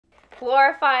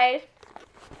glorified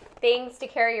things to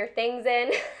carry your things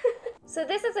in. So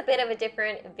this is a bit of a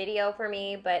different video for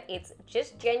me, but it's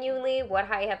just genuinely what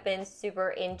I have been super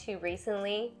into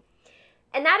recently.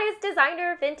 And that is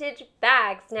designer vintage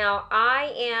bags. Now,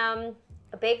 I am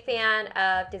a big fan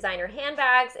of designer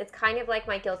handbags. It's kind of like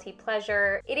my guilty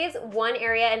pleasure. It is one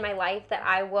area in my life that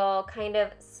I will kind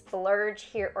of splurge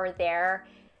here or there.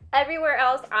 Everywhere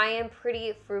else, I am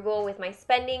pretty frugal with my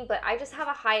spending, but I just have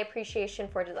a high appreciation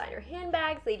for designer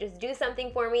handbags. They just do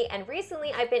something for me, and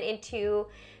recently I've been into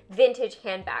vintage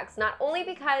handbags, not only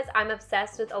because I'm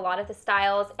obsessed with a lot of the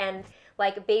styles, and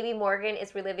like Baby Morgan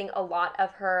is reliving a lot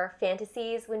of her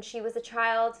fantasies when she was a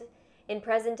child in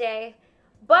present day.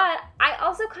 But I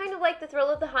also kind of like the thrill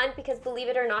of the hunt because, believe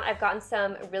it or not, I've gotten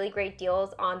some really great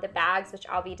deals on the bags, which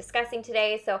I'll be discussing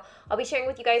today. So I'll be sharing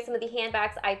with you guys some of the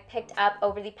handbags I picked up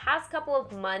over the past couple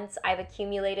of months. I've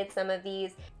accumulated some of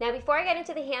these. Now, before I get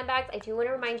into the handbags, I do want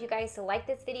to remind you guys to like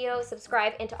this video,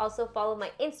 subscribe, and to also follow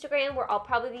my Instagram, where I'll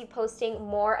probably be posting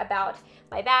more about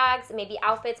my bags, maybe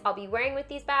outfits I'll be wearing with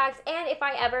these bags. And if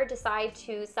I ever decide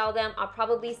to sell them, I'll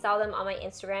probably sell them on my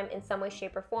Instagram in some way,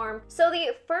 shape, or form. So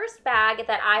the first bag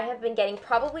that I have been getting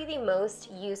probably the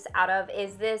most use out of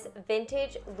is this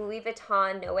vintage Louis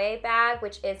Vuitton Noe bag,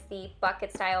 which is the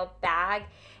bucket style bag.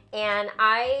 And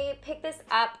I picked this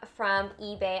up from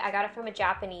eBay. I got it from a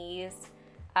Japanese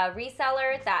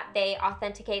reseller that they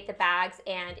authenticate the bags.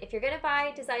 And if you're gonna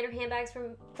buy designer handbags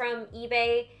from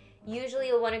eBay, usually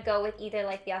you'll want to go with either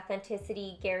like the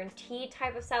authenticity guarantee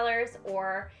type of sellers,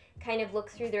 or kind of look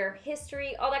through their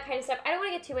history, all that kind of stuff. I don't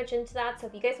want to get too much into that, so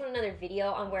if you guys want another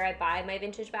video on where I buy my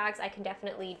vintage bags, I can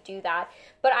definitely do that.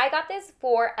 But I got this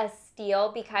for a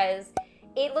steal because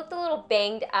it looked a little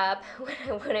banged up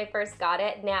when I first got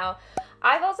it. Now,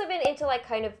 I've also been into like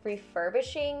kind of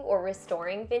refurbishing or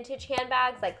restoring vintage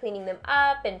handbags, like cleaning them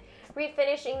up and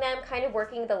refinishing them, kind of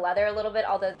working the leather a little bit,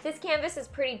 although this canvas is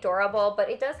pretty durable, but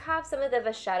it does have some of the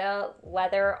vachetta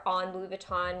leather on Louis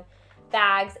Vuitton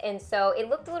bags, and so it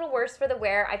looked a little worse for the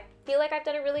wear. I feel like I've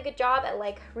done a really good job at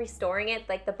like restoring it.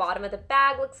 Like the bottom of the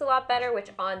bag looks a lot better, which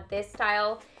on this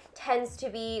style tends to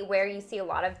be where you see a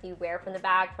lot of the wear from the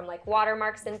bag, from like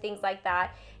watermarks and things like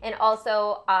that. And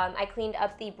also I cleaned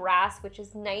up the brass, which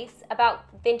is nice about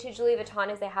vintage Louis Vuitton,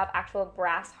 is they have actual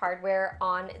brass hardware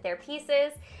on their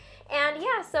pieces. And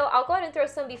yeah, so I'll go ahead and throw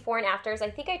some before and afters. I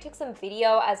think I took some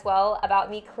video as well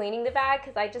about me cleaning the bag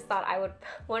because I just thought I would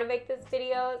want to make this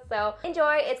video. So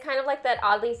enjoy. It's kind of like that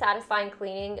oddly satisfying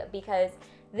cleaning because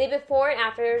the before and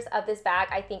afters of this bag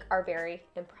I think are very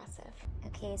impressive.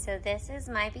 Okay, so this is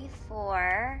my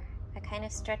before. I kind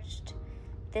of stretched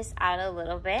this out a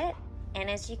little bit. And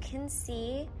as you can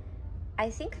see, I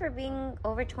think for being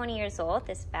over 20 years old,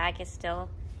 this bag is still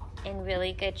in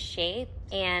really good shape.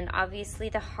 And obviously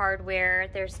the hardware,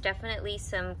 there's definitely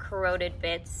some corroded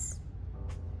bits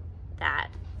that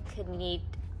could need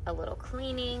a little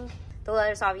cleaning. The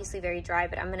leather's obviously very dry,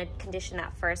 but I'm gonna condition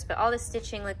that first. But all the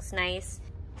stitching looks nice.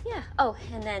 Yeah, oh,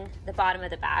 and then the bottom of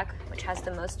the bag, which has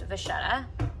the most vachetta,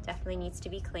 definitely needs to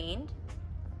be cleaned.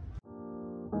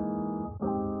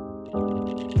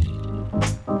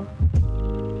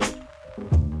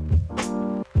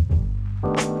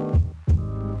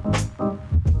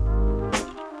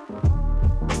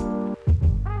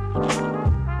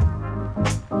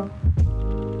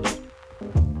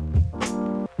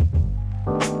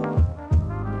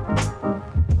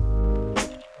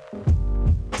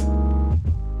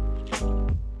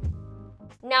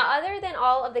 Now, other than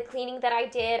all of the cleaning that I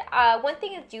did, one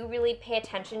thing I do really pay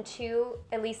attention to,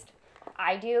 at least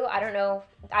I do, I don't know,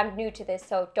 I'm new to this,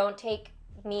 so don't take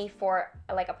me for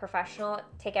like a professional.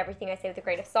 Take everything I say with a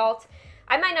grain of salt.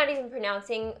 I might not even be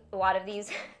pronouncing a lot of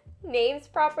these names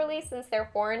properly since they're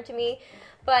foreign to me,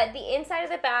 but the inside of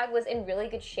the bag was in really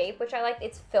good shape, which I like.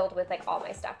 It's filled with like all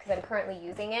my stuff because I'm currently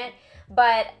using it,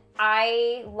 but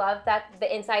I love that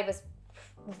the inside was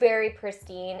very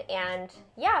pristine. And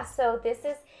yeah, so this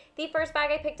is the first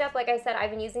bag I picked up. Like I said, I've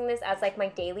been using this as like my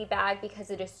daily bag because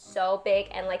it is so big,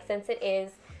 and like since it is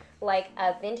like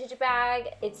a vintage bag,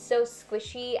 it's so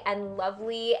squishy and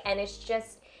lovely, and it's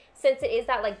just, since it is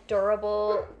that like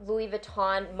durable Louis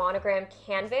Vuitton monogram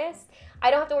canvas, I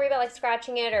don't have to worry about like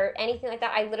scratching it or anything like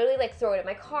that. I literally like throw it in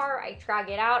my car, I drag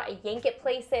it out, I yank it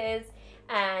places,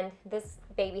 and this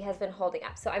baby has been holding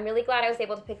up. So I'm really glad I was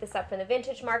able to pick this up from the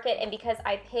vintage market, and because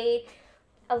I paid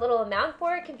a little amount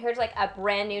for it compared to like a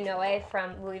brand new Noe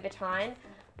from Louis Vuitton,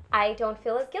 I don't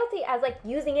feel as guilty as like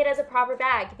using it as a proper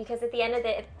bag, because at the end of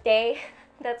the day,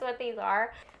 that's what these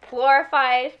are.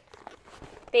 Glorified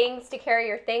things to carry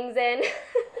your things in.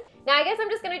 Now I guess I'm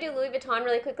just gonna do Louis Vuitton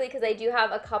really quickly because I do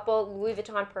have a couple Louis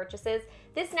Vuitton purchases.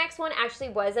 This next one actually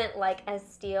wasn't like a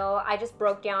steal. I just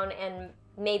broke down and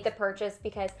made the purchase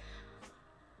because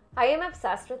I am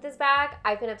obsessed with this bag.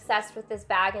 I've been obsessed with this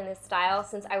bag and this style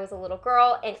since I was a little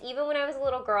girl. And even when I was a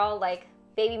little girl, like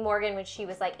baby Morgan, when she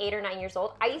was like 8 or 9 years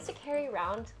old, I used to carry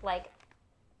around like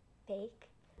fake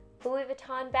Louis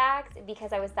Vuitton bags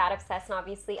because I was that obsessed, and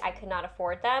obviously I could not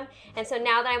afford them. And so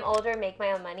now that I'm older and make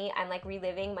my own money, I'm like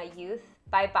reliving my youth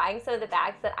by buying some of the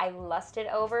bags that I lusted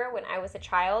over when I was a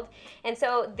child. And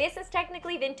so this is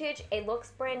technically vintage. It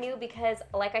looks brand new because,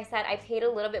 like I said, I paid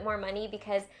a little bit more money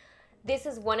because this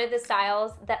is one of the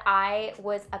styles that I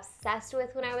was obsessed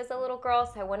with when I was a little girl.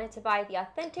 So I wanted to buy the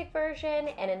authentic version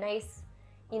and a nice,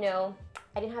 you know,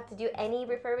 I didn't have to do any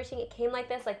refurbishing. It came like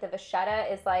this, like the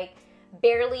vachetta is like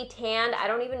barely tanned. I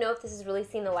don't even know if this has really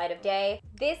seen the light of day.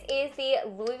 This is the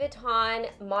Louis Vuitton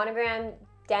monogram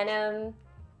denim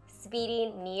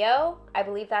Speedy Neo. I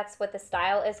believe that's what the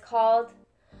style is called.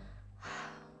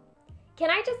 Can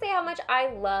I just say how much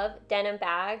I love denim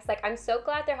bags? Like, I'm so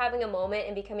glad they're having a moment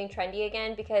and becoming trendy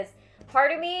again, because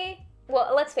part of me,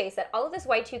 well, let's face it, all of this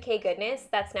Y2K goodness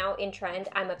that's now in trend,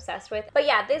 I'm obsessed with. But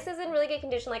yeah, this is in really good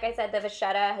condition. Like I said, the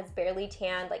vachetta has barely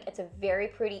tanned. Like, it's a very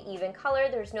pretty even color.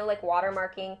 There's no like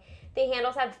watermarking. The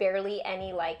handles have barely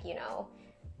any like, you know,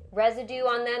 residue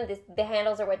on them. The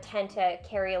handles are what tend to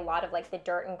carry a lot of like the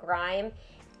dirt and grime.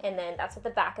 And then that's what the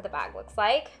back of the bag looks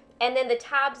like. And then the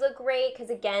tabs look great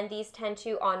because, again, these tend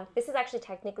to this is actually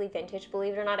technically vintage,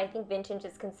 believe it or not. I think vintage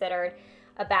is considered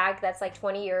a bag that's like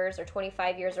 20 years or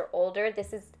 25 years or older.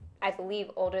 This is, I believe,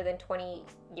 older than 20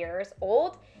 years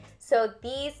old. So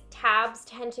these tabs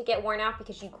tend to get worn out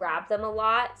because you grab them a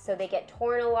lot, so they get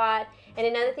torn a lot. And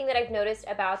another thing that I've noticed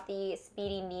about the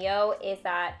Speedy Neo is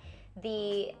that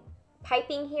the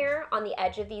piping here on the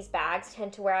edge of these bags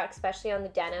tend to wear out, especially on the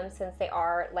denim, since they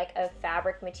are like a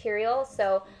fabric material.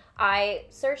 So I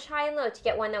searched high and low to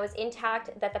get one that was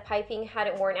intact, that the piping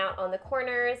hadn't worn out on the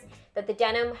corners, that the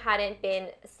denim hadn't been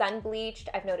sun bleached.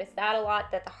 I've noticed that a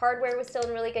lot, that the hardware was still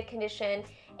in really good condition,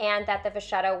 and that the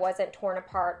vachetta wasn't torn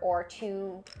apart or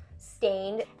too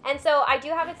stained. And so I do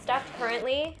have it stuffed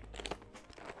currently.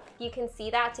 You can see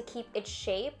that to keep its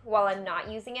shape while I'm not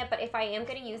using it. But if I am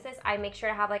going to use this, I make sure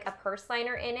to have like a purse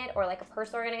liner in it or like a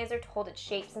purse organizer to hold its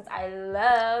shape, since I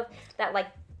love that like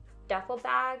duffel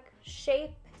bag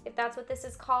shape, if that's what this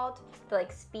is called, the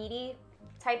like speedy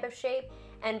type of shape.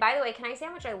 And by the way, can I say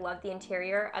how much I love the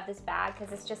interior of this bag?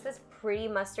 Because it's just this pretty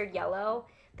mustard yellow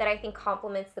that I think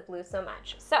complements the blue so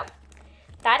much. So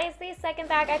that is the second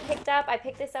bag I picked up. I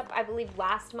picked this up, I believe,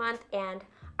 last month, and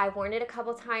I've worn it a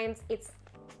couple times. It's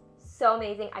so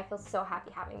amazing. I feel so happy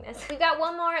having this. We've got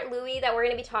one more Louis that we're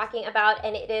going to be talking about,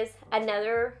 and it is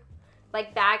another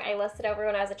like bag I lusted over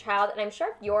when I was a child. And I'm sure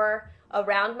if you're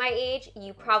around my age,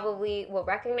 you probably will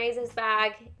recognize this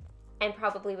bag and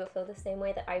probably will feel the same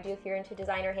way that I do if you're into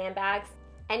designer handbags.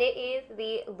 And it is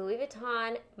the Louis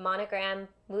Vuitton monogram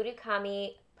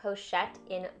Murakami pochette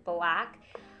in black.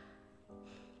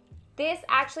 This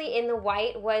actually in the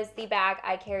white was the bag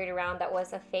I carried around that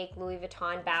was a fake Louis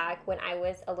Vuitton bag when I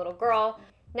was a little girl.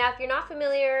 Now, if you're not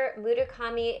familiar,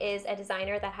 Murakami is a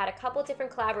designer that had a couple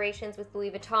different collaborations with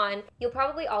Louis Vuitton. You'll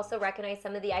probably also recognize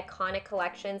some of the iconic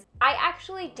collections. I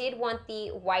actually did want the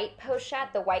white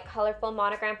pochette, the white colorful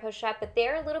monogram pochette, but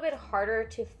they're a little bit harder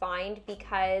to find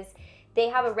because they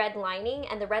have a red lining,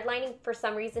 and the red lining for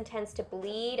some reason tends to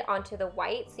bleed onto the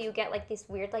white, so you get like this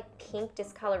weird like pink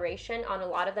discoloration on a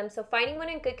lot of them. So finding one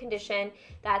in good condition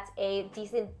that's a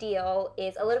decent deal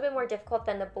is a little bit more difficult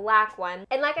than the black one.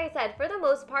 And like I said, for the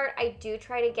most part, I do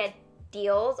try to get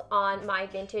deals on my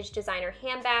vintage designer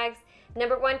handbags.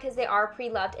 Number one, because they are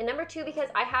pre-loved, and number two, because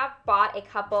I have bought a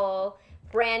couple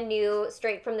brand new,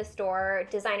 straight from the store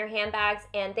designer handbags,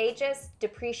 and they just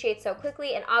depreciate so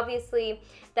quickly. And obviously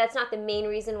that's not the main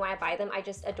reason why I buy them. I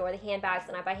just adore the handbags,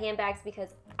 and I buy handbags because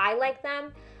I like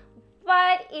them.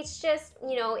 But it's just,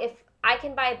 you know, if I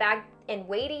can buy a bag and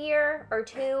wait a year or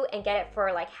two and get it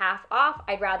for like half off,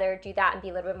 I'd rather do that and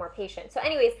be a little bit more patient. So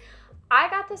anyways, I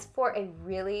got this for a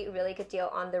really, really good deal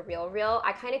on The RealReal.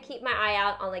 I kind of keep my eye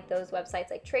out on like those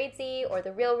websites like Tradesy or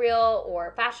The RealReal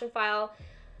or Fashionphile.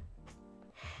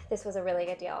 This was a really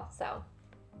good deal. So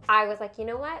I was like, you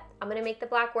know what? I'm gonna make the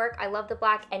black work. I love the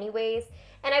black anyways.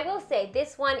 And I will say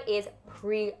this one is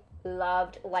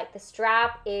pre-loved. Like the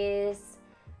strap is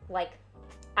like,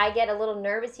 I get a little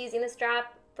nervous using the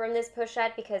strap from this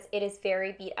pochette because it is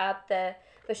very beat up. The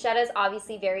Vachetta is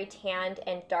obviously very tanned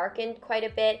and darkened quite a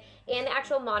bit, and the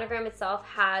actual monogram itself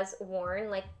has worn,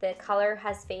 like the color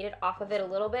has faded off of it a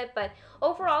little bit, but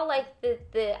overall, like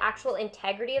the actual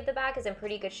integrity of the bag is in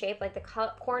pretty good shape. Like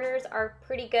the corners are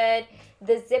pretty good.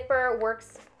 The zipper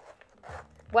works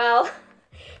well.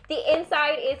 The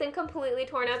inside isn't completely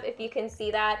torn up, if you can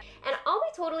see that. And I'll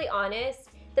be totally honest,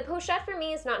 the pochette for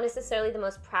me is not necessarily the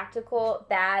most practical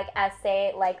bag as,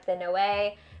 say, like the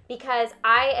Noe, because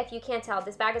if you can't tell,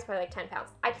 this bag is probably like 10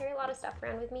 pounds. I carry a lot of stuff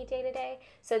around with me day to day,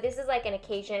 so this is like an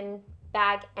occasion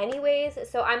bag anyways,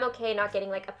 so I'm okay not getting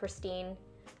like a pristine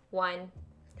one,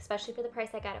 especially for the price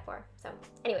I got it for. So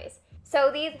anyways,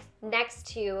 so these next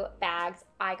two bags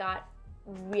I got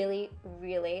really,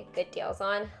 really good deals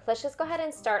on. Let's just go ahead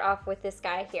and start off with this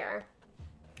guy here.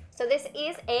 So this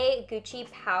is a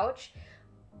Gucci pouch.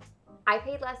 I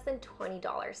paid less than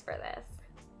 $20 for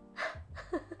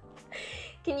this.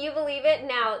 Can you believe it?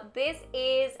 Now, this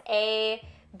is a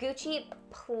Gucci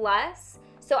Plus.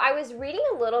 So I was reading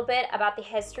a little bit about the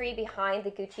history behind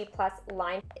the Gucci Plus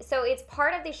line. So it's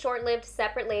part of the short-lived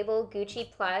separate label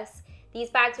Gucci Plus. These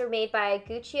bags were made by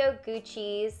Guccio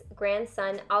Gucci's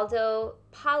grandson, Aldo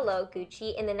Paolo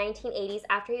Gucci, in the 1980s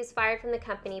after he was fired from the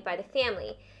company by the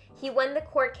family. He won the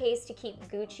court case to keep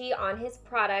Gucci on his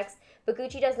products, but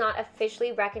Gucci does not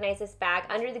officially recognize this bag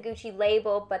under the Gucci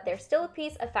label, but they're still a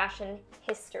piece of fashion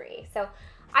history. So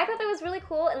I thought that was really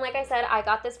cool, and like I said, I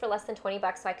got this for less than 20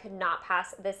 bucks, so I could not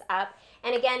pass this up.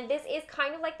 And again, this is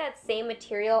kind of like that same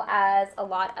material as a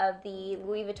lot of the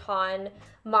Louis Vuitton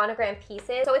monogram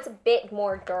pieces, so it's a bit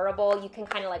more durable. You can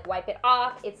kind of like wipe it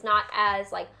off. It's not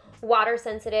as like water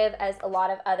sensitive as a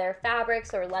lot of other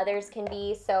fabrics or leathers can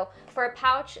be. So for a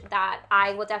pouch that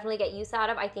I will definitely get use out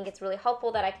of, I think it's really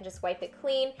helpful that I can just wipe it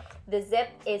clean. The zip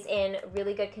is in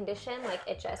really good condition. Like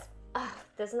it just,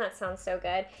 doesn't that sound so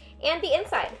good? And the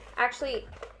inside actually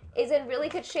is in really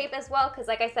good shape as well, because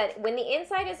like I said, when the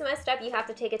inside is messed up, you have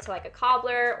to take it to like a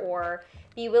cobbler or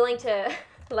be willing to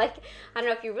like, I don't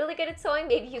know, if you're really good at sewing,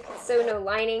 maybe you can sew no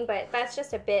lining, but that's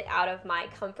just a bit out of my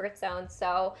comfort zone.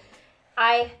 So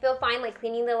I feel fine like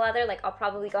cleaning the leather. Like I'll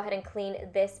probably go ahead and clean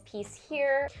this piece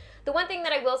here. The one thing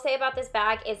that I will say about this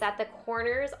bag is that the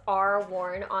corners are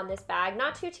worn on this bag,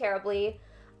 not too terribly.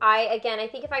 I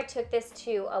think if I took this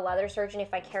to a leather surgeon,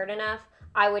 if I cared enough,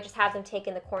 I would just have them take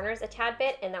in the corners a tad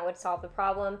bit and that would solve the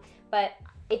problem. But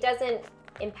it doesn't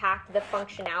impact the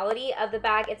functionality of the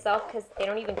bag itself because they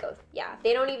don't even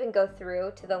go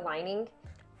through to the lining.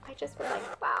 I just was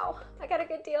like, wow, I got a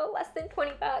good deal, less than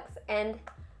 20 bucks. And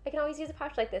I can always use a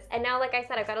pouch like this. And now, like I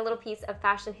said, I've got a little piece of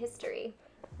fashion history.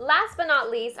 Last but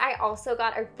not least, I also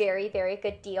got a very, very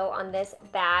good deal on this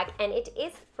bag, and it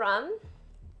is from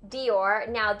Dior.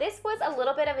 Now, this was a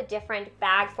little bit of a different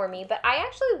bag for me, but I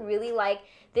actually really like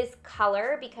this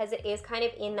color because it is kind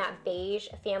of in that beige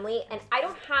family, and I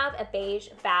don't have a beige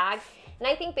bag, and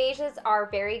I think beiges are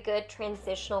very good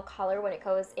transitional color when it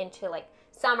goes into like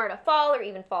summer to fall or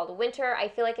even fall to winter. I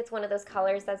feel like it's one of those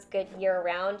colors that's good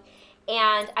year-round.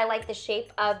 And I like the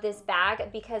shape of this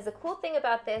bag because the cool thing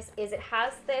about this is it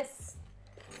has this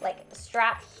like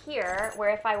strap here where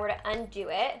if I were to undo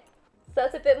it, so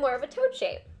it's a bit more of a tote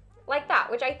shape like that,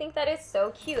 which I think that is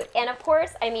so cute. And of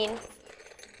course, I mean,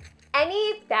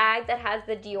 any bag that has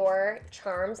the Dior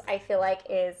charms I feel like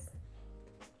is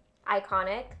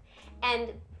iconic. And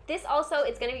this also,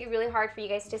 it's going to be really hard for you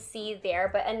guys to see there,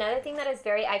 but another thing that is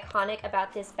very iconic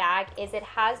about this bag is it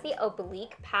has the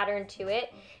oblique pattern to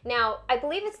it. Now, I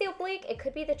believe it's the oblique. It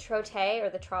could be the trotte or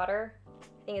the trotter.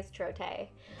 I think it's trotte.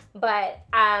 But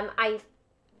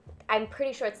I'm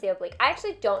pretty sure it's the oblique. I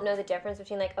actually don't know the difference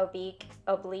between like oblique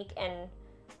and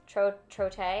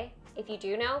trotte. If you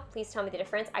do know, please tell me the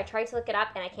difference. I tried to look it up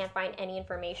and I can't find any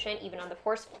information, even on the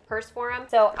purse forum.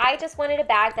 So I just wanted a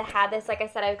bag that had this. Like I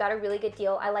said, I've got a really good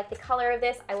deal. I like the color of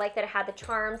this. I like that it had the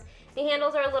charms. The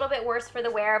handles are a little bit worse for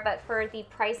the wear, but for the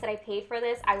price that I paid for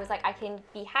this, I was like, I can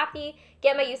be happy,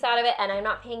 get my use out of it, and I'm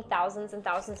not paying thousands and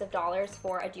thousands of dollars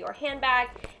for a Dior handbag.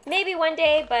 Maybe one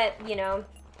day, but you know,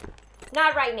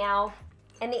 not right now.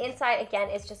 And the inside, again,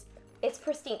 is just, it's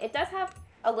pristine. It does have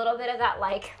a little bit of that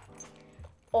like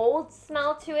old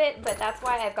smell to it, but that's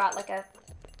why I've got like a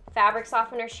fabric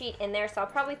softener sheet in there, so I'll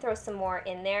probably throw some more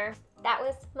in there. That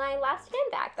was my last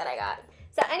handbag that I got.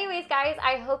 So anyways, guys,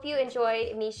 I hope you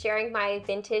enjoyed me sharing my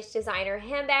vintage designer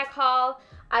handbag haul.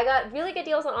 I got really good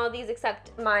deals on all of these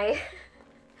except my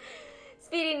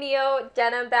Speedy Neo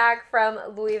denim bag from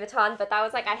Louis Vuitton, but that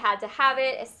was like I had to have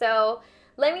it. So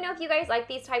let me know if you guys like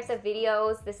these types of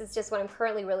videos. This is just what I'm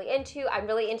currently really into. I'm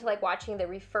really into like watching the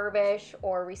refurbish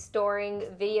or restoring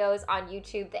videos on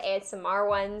YouTube, the ASMR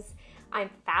ones. I'm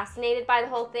fascinated by the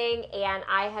whole thing, and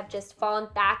I have just fallen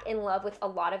back in love with a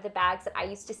lot of the bags that I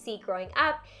used to see growing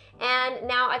up, and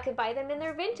now I could buy them in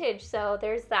their vintage, so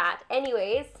there's that.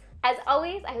 Anyways, as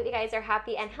always, I hope you guys are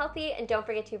happy and healthy, and don't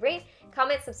forget to rate,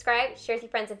 comment, subscribe, share with your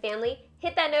friends and family,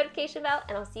 hit that notification bell,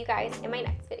 and I'll see you guys in my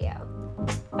next video.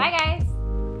 Bye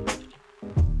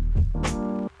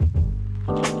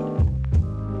guys!